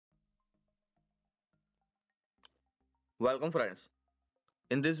Welcome friends.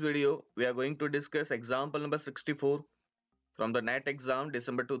 In this video, we are going to discuss example number 64 from the NET exam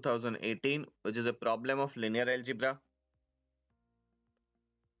December 2018, which is a problem of linear algebra.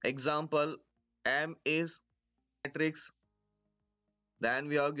 Example M is matrix. Then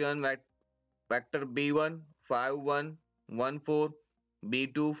we are given vector B1 5 1 1 4,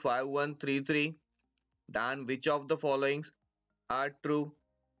 B2 5 1 3 3. Then which of the followings are true?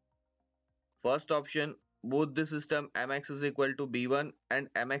 First option, both the system Mx is equal to B1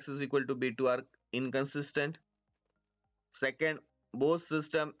 and Mx is equal to B2 are inconsistent. Second, both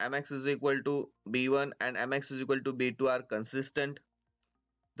system Mx is equal to B1 and Mx is equal to B2 are consistent.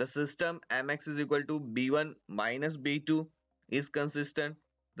 The system Mx is equal to B1 minus B2 is consistent.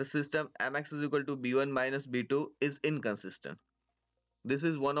 The system Mx is equal to B1 minus B2 is inconsistent. This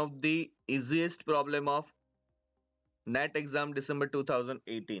is one of the easiest problem of NET exam December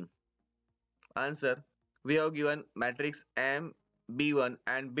 2018. Answer, we have given matrix M, B1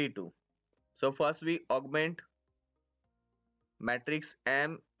 and B2. So first we augment matrix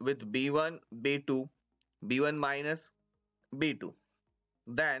M with B1, B2, B1 minus B2.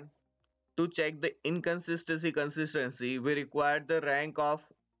 Then to check the consistency, we require the rank of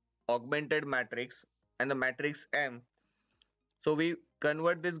augmented matrix and the matrix M. So we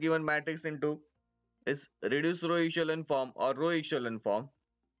convert this given matrix into its reduced row echelon form or row echelon form.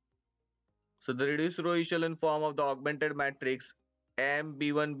 So the reduced row echelon form of the augmented matrix M,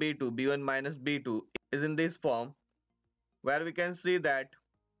 B1, B2, B1 minus B2 is in this form, where we can see that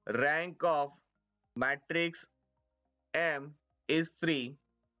rank of matrix M is 3,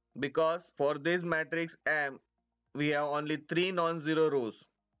 because for this matrix M we have only 3 non-zero rows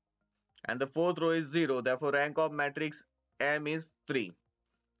and the fourth row is 0. Therefore rank of matrix M is 3.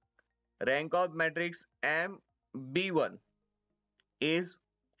 Rank of matrix M B1 is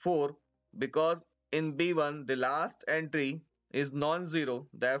 4, because in B1 the last entry is non-zero.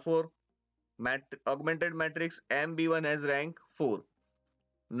 Therefore augmented matrix M B1 has rank 4.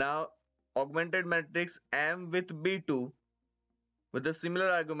 Now augmented matrix M with B2, with a similar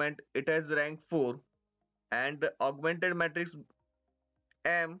argument, it has rank 4, and the augmented matrix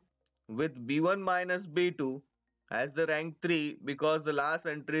M with B1 minus B2 has the rank 3, because the last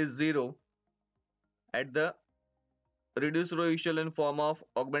entry is 0 at the reduced row echelon form of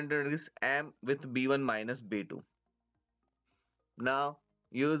augmented matrix M with B1 minus B2. Now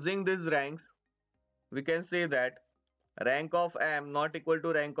using these ranks, we can say that rank of M not equal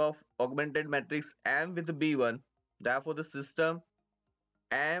to rank of augmented matrix M with B1. Therefore the system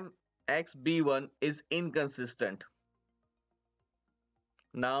M x B1 is inconsistent.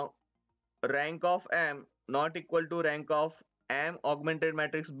 Now rank of M not equal to rank of M augmented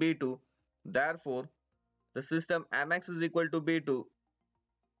matrix B2. Therefore the system Mx is equal to B2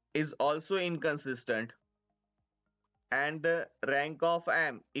 is also inconsistent, and the rank of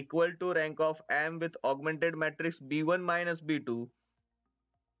M equal to rank of M with augmented matrix B1 minus B2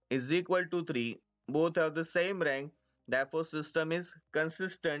 is equal to 3. Both have the same rank. Therefore system is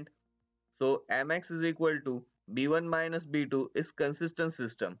consistent. So Mx is equal to B1 minus B2 is consistent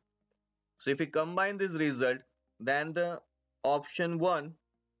system. So if we combine this result, then the option 1,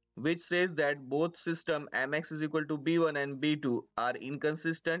 which says that both system Mx is equal to B1 and B2 are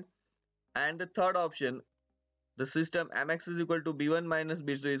inconsistent, and the third option, the system Mx is equal to B1 minus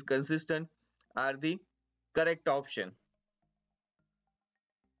B2 is consistent, are the correct option.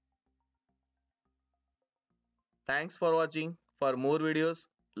 Thanks for watching. For more videos,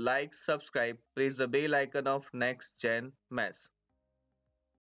 like, subscribe, press the bell icon of Next Gen Maths.